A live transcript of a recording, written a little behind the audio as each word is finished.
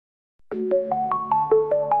So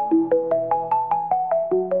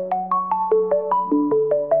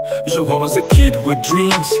I was a kid with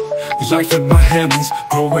dreams, life in my hands,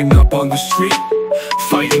 growing up on the street,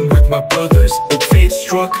 fighting with my brothers, but fate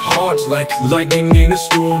struck hard like lightning in a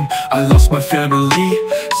storm. I lost my family,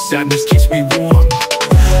 sadness keeps me warm.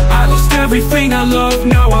 I lost everything I love,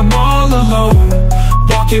 now I'm all alone,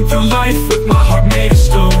 walking through life with my heart made of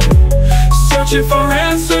stone, searching for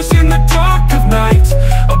answers in the dark of night,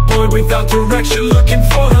 a boy without direction looking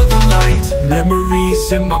for the light.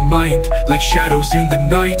 Memories in my mind, like shadows in the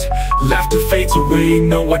night, laughter fades away,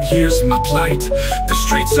 no one hears my plight. The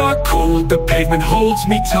streets are cold, the pavement holds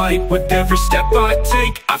me tight. With every step I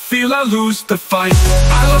take, I feel I lose the fight.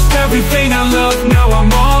 I lost everything I love, now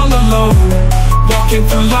I'm all alone, walking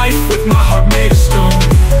through life with my heart made of stone,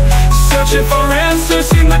 searching for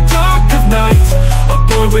answers in the dark of night, a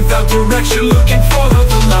boy without direction looking for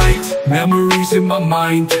the light. Memories in my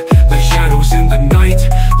mind, like shadows in the night,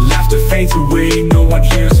 laughter fades away, no one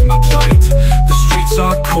hears my plight. The streets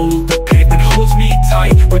are cold, the pavement holds me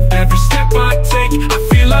tight. With every step I take, I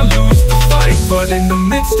feel I lose the fight. But in the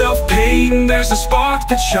midst of pain, there's a spark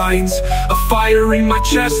that shines, a fire in my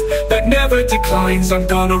chest that never declines. I'm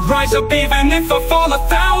gonna rise up even if I fall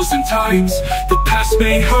 1,000 times. The past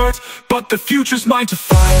may hurt, but the future's mine to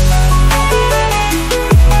find.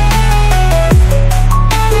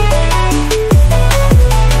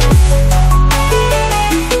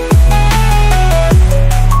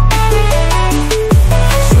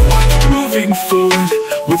 Forward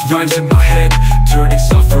with rhymes in my head, turning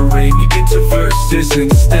suffering into verses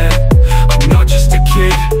instead. I'm not just a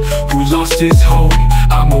kid who lost his home,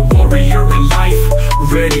 I'm a warrior in life,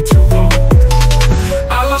 ready to roam.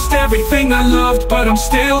 I lost everything I loved, but I'm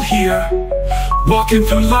still here, walking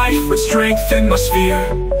through life with strength in my sphere,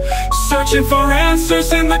 searching for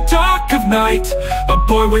answers in the dark of night, a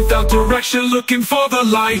boy without direction looking for the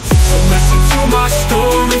light. So listen to my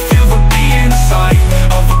story, feel the beat inside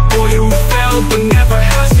of a boy who fell but never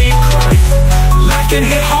has he cried. Life can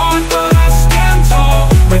hit hard but I stand tall,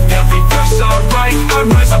 with every verse I write I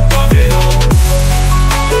rise above it all.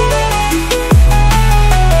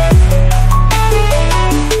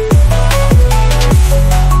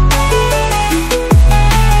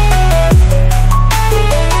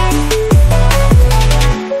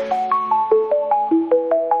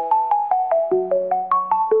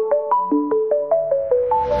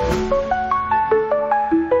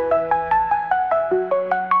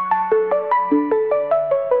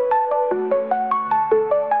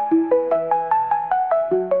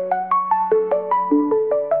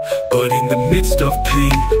 But in the midst of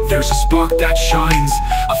pain, there's a spark that shines,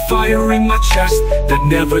 a fire in my chest that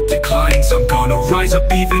never declines. I'm gonna rise up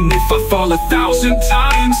even if I fall 1,000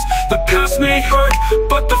 times. The past may hurt,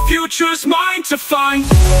 but the future's mine to find.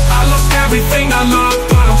 I lost everything I love,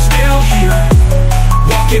 but I'm still here,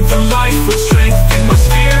 walking through life with strength in my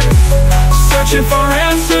sphere, searching for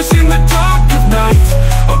answers in the dark of night,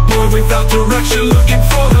 a boy without direction looking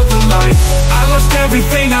for the light. I lost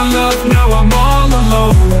everything I love, now I'm all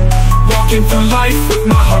alone, walking through life with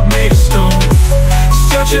my heart made of stone,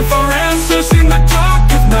 searching for answers in the dark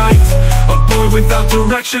of night, a boy without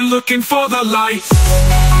direction looking for the light.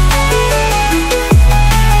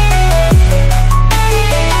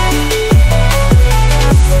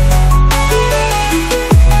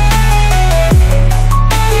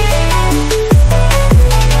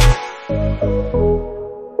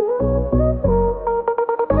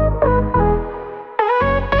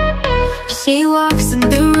 He walks in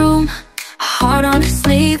the room, heart on his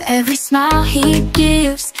sleeve. Every smile he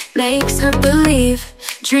gives makes her believe.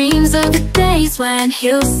 Dreams of the days when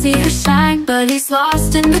he'll see her shine, but he's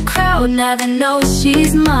lost in the crowd, never knows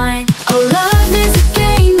she's mine. Oh, love is a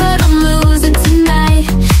game, but I'm losing tonight,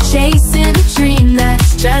 chasing a dream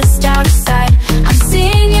that's just out of sight. I'm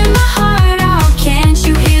singing my heart out, can't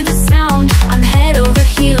you hear the sound? I'm head over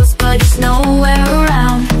heels, but he's nowhere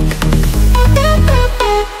around.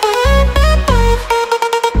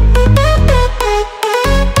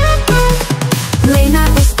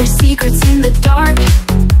 Secrets in the dark,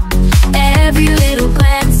 every little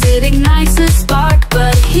glance, it ignites a spark.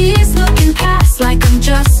 But he's looking past like I'm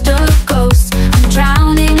just a ghost. I'm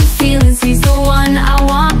drowning in feelings, he's the one I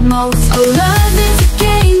want most. Oh, love is a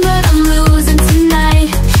game, but I'm losing tonight,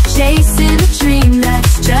 chasing a dream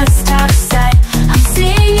that's just out of sight. I'm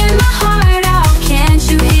singing my heart out, can't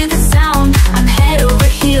you hear the sound? I'm head over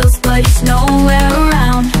heels, but he's nowhere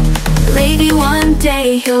around. Maybe one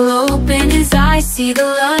day he'll open his eyes, see the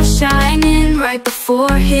love shining right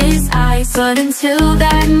before his eyes. But until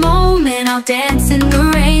that moment, I'll dance in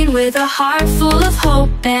the rain with a heart full of hope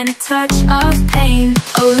and a touch of pain.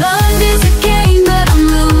 Oh, love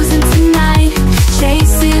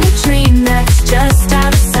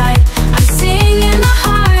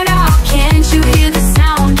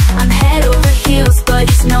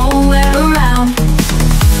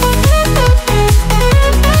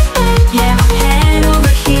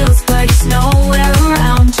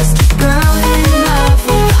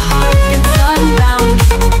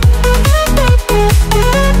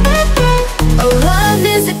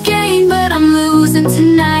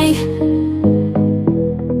tonight.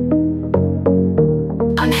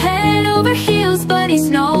 I'm head over heels, but he's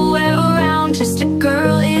nowhere around. Just a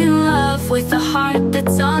girl in love with a heart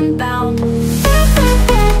that's unbound.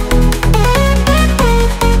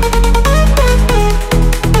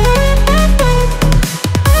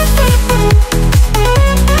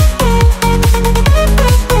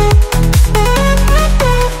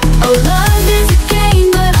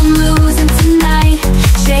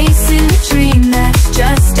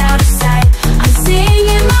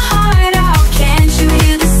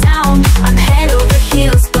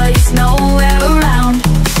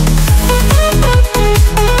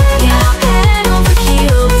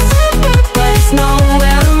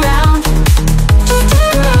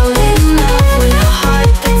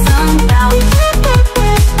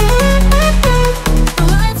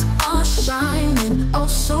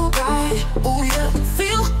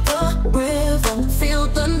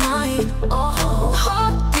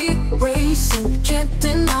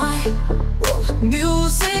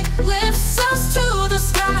 Music lifts us to the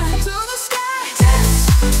sky, to the sky.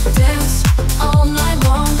 Dance, dance all night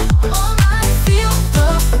long, all night. Feel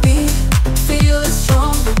the beat, feel it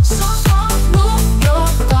strong, so strong. Move your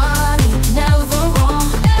body, never wrong,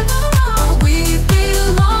 never wrong. We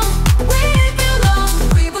belong, we belong,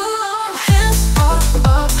 we belong. Hands are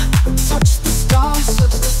up, touch the stars,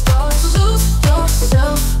 touch the stars. Lose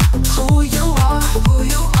yourself, who you are, who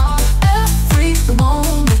you are. Every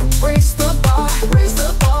moment, raise the bar, raise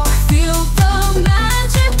the bar. Feel the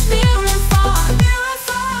magic near and far, near and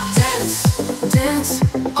far. Dance, dance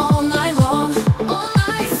all night long, all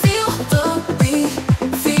night. Feel the beat,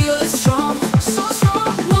 feel it strong, so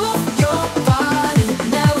strong. Move your body,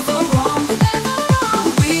 never wrong, never wrong.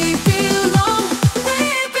 We belong, we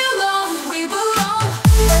belong, we belong.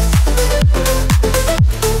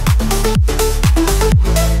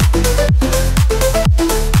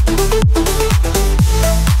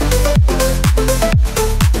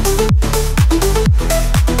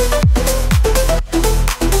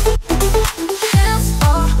 Hands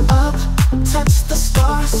are up, touch the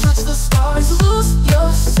stars, touch the stars. Lose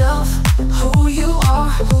yourself, who you are,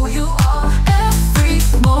 who you are. Every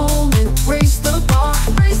moment, raise the bar,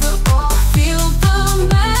 raise the bar. Feel the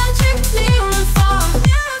magic near and far,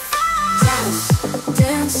 near and far. Dance,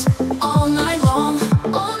 dance all night long,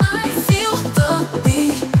 all night. Feel the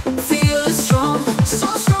beat, feel it strong, so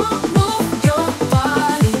strong. Move your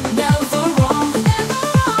body, never wrong, never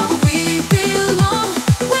wrong. We belong,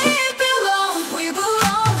 we belong, we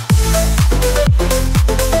belong.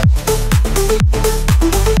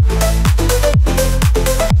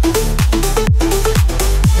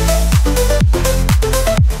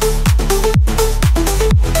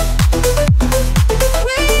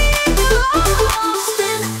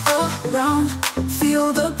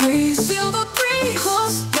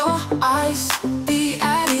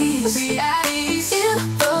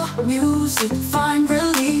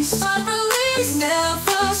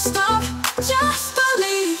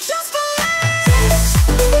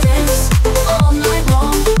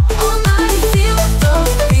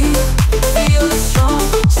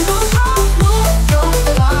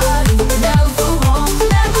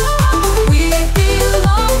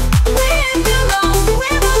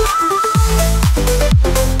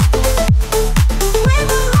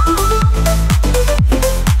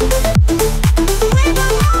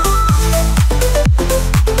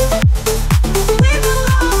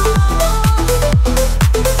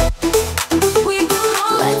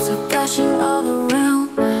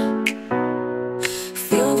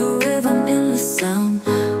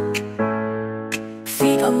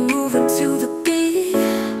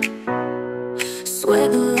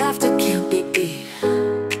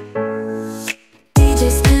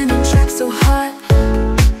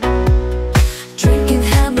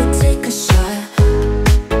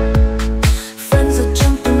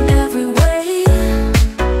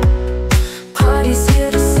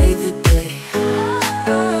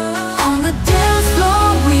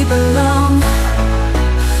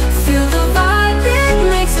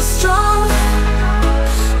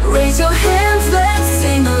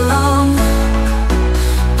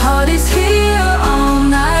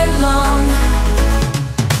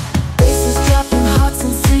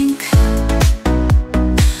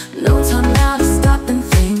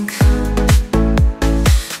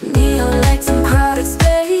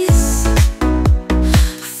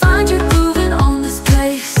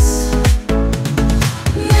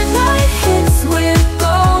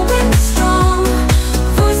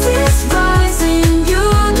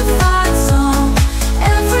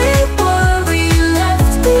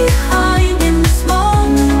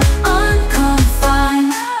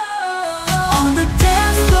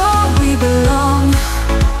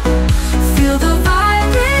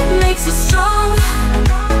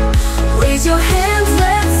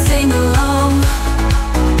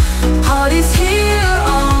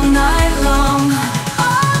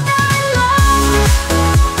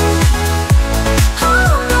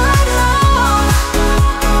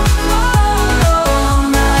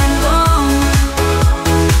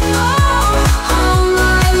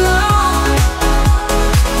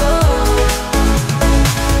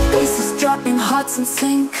 in hearts in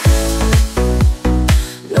sync.